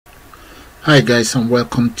Hi guys, and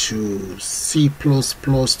welcome to C++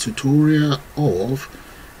 tutorial of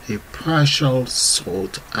a partial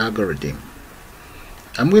sort algorithm.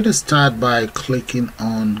 I'm going to start by clicking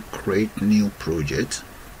on create new project,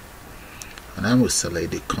 and I will select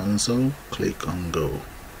the console, click on go,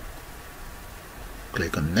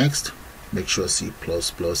 click on next, make sure C++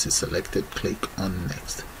 is selected, click on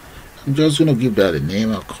next. I'm just going to give that a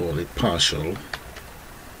name. I'll call it partial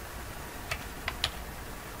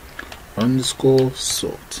underscore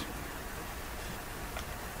sort.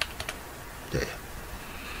 There.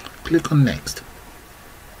 Click on next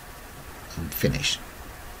and finish.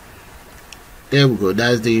 There we go.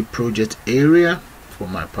 That's the project area for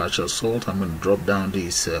my partial sort. I'm going to drop down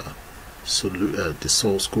this the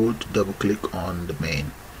source code, double click on the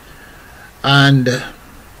main, and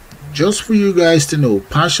just for you guys to know,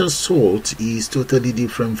 partial sort is totally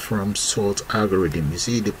different from sort algorithm. You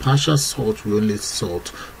see, the partial sort will only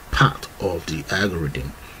sort part of the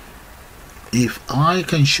algorithm. If I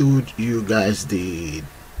can show you guys the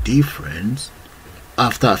difference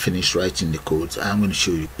after I finish writing the codes, I'm going to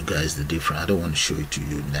show you guys the difference. I don't want to show it to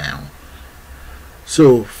you now.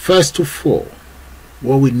 So first of all,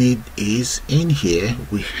 what we need is, in here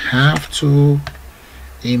we have to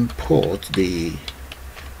import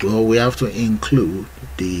we have to include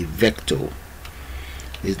the vector.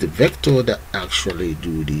 Is the vector that actually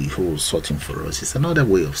do the whole sorting for us. It's another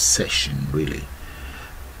way of session really.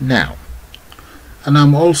 Now, and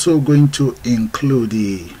I'm also going to include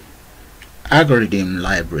the algorithm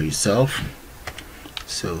library itself,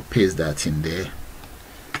 so paste that in there,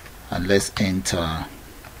 and let's enter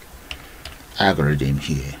algorithm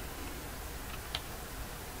here.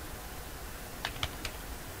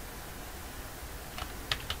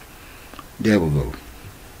 There we go.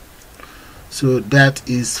 So that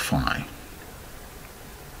is fine.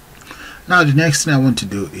 Now the next thing I want to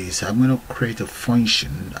do is I'm going to create a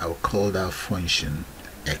function. I'll call that function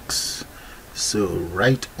x. So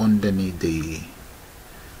right underneath the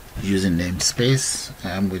using namespace,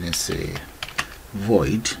 I'm going to say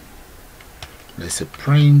void, let's say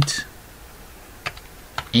print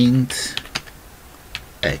int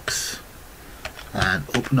x, and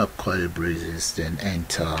open up curly braces, then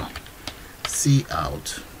enter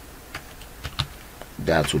cout.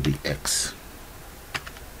 That will be x,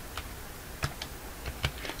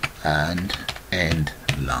 and end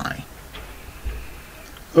line.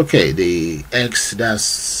 Okay, the x,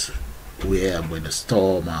 that's where I'm going to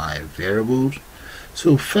store my variables.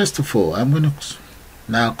 So first of all, I'm going to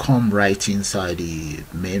now come right inside the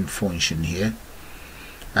main function here,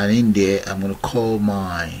 and in there I'm going to call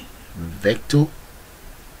my vector.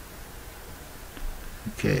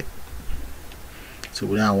 Okay, so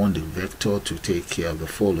we now want the vector to take care of the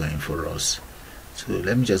following for us. So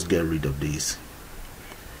let me just get rid of this.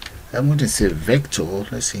 I'm going to say vector.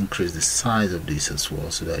 Let's increase the size of this as well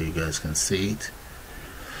so that you guys can see it.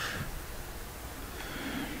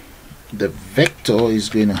 The vector is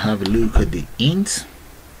going to have a look at the int,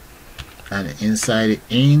 and inside the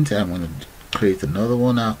int I'm going to create another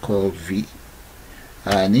one I'll call v,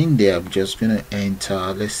 and in there I'm just going to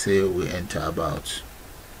enter, let's say we enter about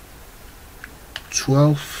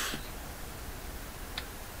 12.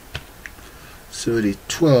 So the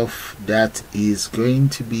 12, that is going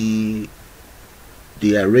to be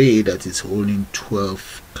the array that is holding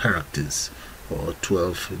 12 characters or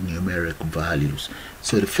 12 numeric values.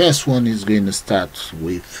 So the first one is going to start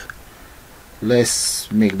with,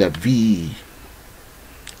 let's make that v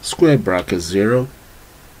square bracket 0,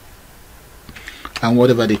 and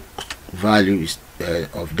whatever the value is,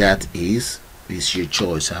 of that is your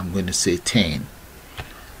choice. I'm going to say 10.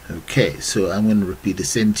 Okay, so I'm going to repeat the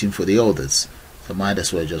same thing for the others. So I might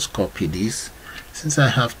as well just copy this. Since I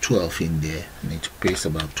have 12 in there, I need to paste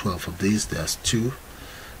about 12 of these. That's 2.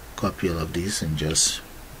 Copy all of these and just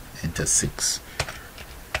enter 6.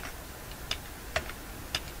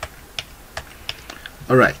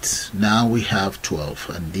 Alright, now we have 12,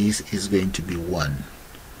 and this is going to be 1.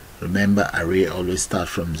 Remember, array always start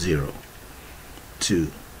from 0.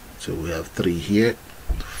 2. So we have 3 here.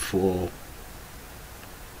 4.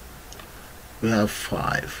 We have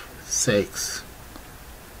 5, 6,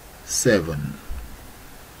 7,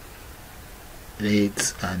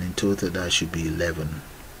 8, and in total that should be 11,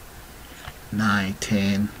 9,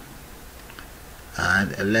 10,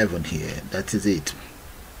 and 11 here. That is it.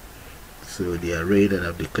 So the array that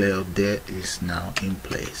I've declared up there is now in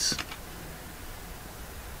place.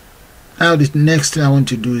 Now the next thing I want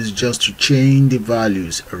to do is just to change the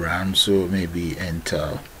values around. So maybe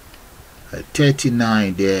enter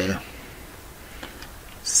 39 there,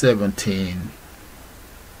 17,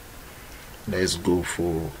 let's go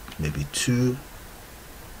for maybe 2,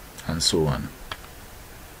 and so on.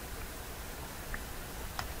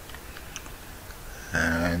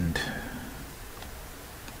 And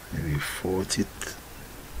maybe 40th.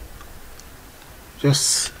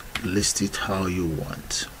 Just list it how you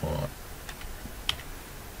want, or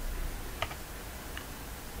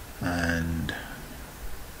and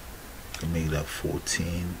you can make that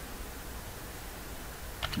 14,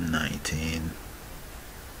 19,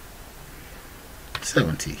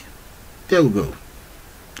 70. There we go.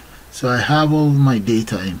 So I have all my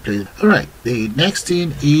data in place. Alright, the next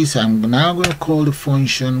thing is I'm now going to call the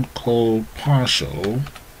function called partial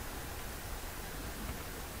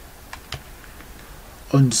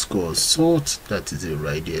underscore sort. That is it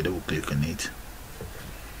right there. Double click on it.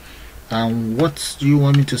 And what do you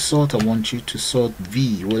want me to sort? I want you to sort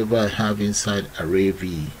V, whatever I have inside array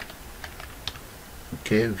V.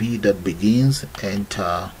 Okay, V that begins,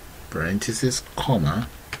 enter parenthesis, comma,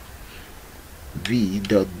 V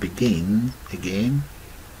dot begin, again,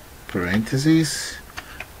 parenthesis,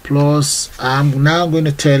 plus I'm now going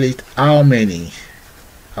to tell it how many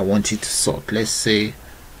I want it to sort. Let's say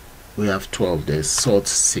we have 12 there, sort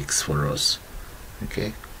 6 for us.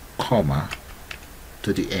 Okay, comma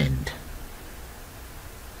to the end,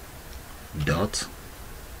 dot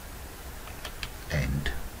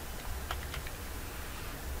end,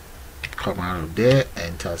 come out of there,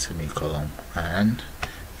 enter semicolon, and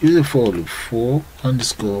use the for loop for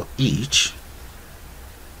underscore each.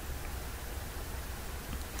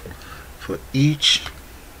 For each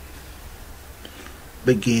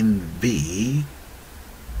begin V.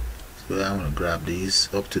 So I'm gonna grab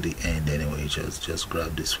these up to the end anyway. Just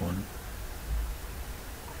grab this one,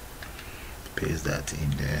 paste that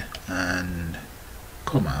in there, and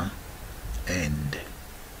comma end.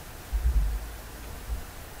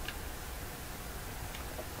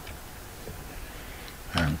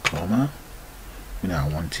 And comma, now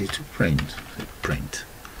I want it to print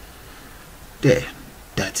there.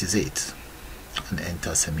 That is it, and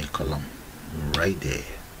enter semicolon right there.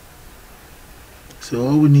 So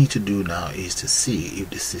all we need to do now is to see if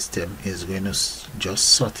the system is going to just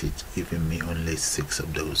sort it, giving me only 6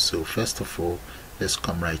 of those. So first of all, let's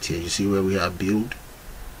come right here. You see where we have build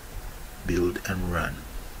and run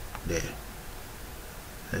there.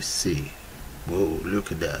 Let's see. Whoa,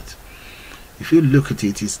 look at that. If you look at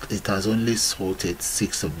it, it has only sorted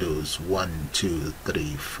 6 of those. 1, 2,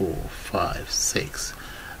 3, 4, 5, 6.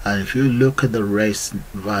 And if you look at the rest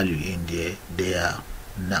value in there, they are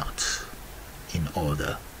not in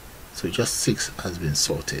order. So just 6 has been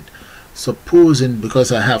sorted. Supposing,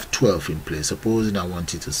 because I have 12 in place, supposing I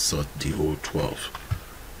wanted to sort the whole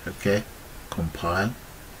 12. Okay, compile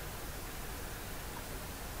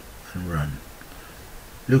and run.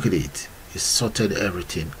 Look at it. It sorted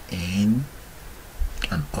everything in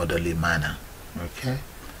an orderly manner. Okay,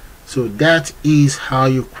 so that is how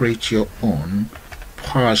you create your own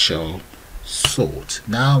partial sort.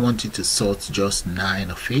 Now I want you to sort just 9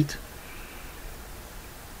 of it.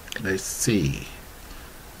 Let's see.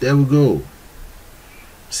 There we go.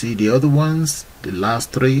 See the other ones, the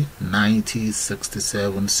last 3, 90,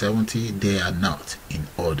 67, 70, they are not in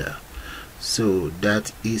order. So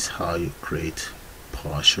that is how you create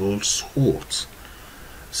partial sorts.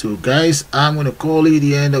 So guys, I'm going to call it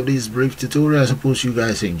the end of this brief tutorial. I suppose you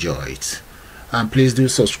guys enjoy it, and please do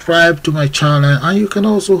subscribe to my channel, and you can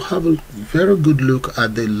also have a very good look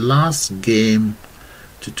at the last game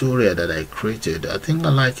tutorial that I created. I think I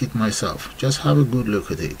like it myself. Just have a good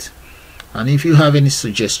look at it, and if you have any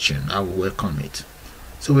suggestion, I will welcome it.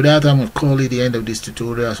 So with that, I'm going to call it the end of this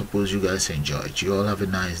tutorial. I suppose you guys enjoyed. You all have a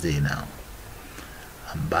nice day now,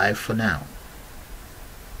 and bye for now.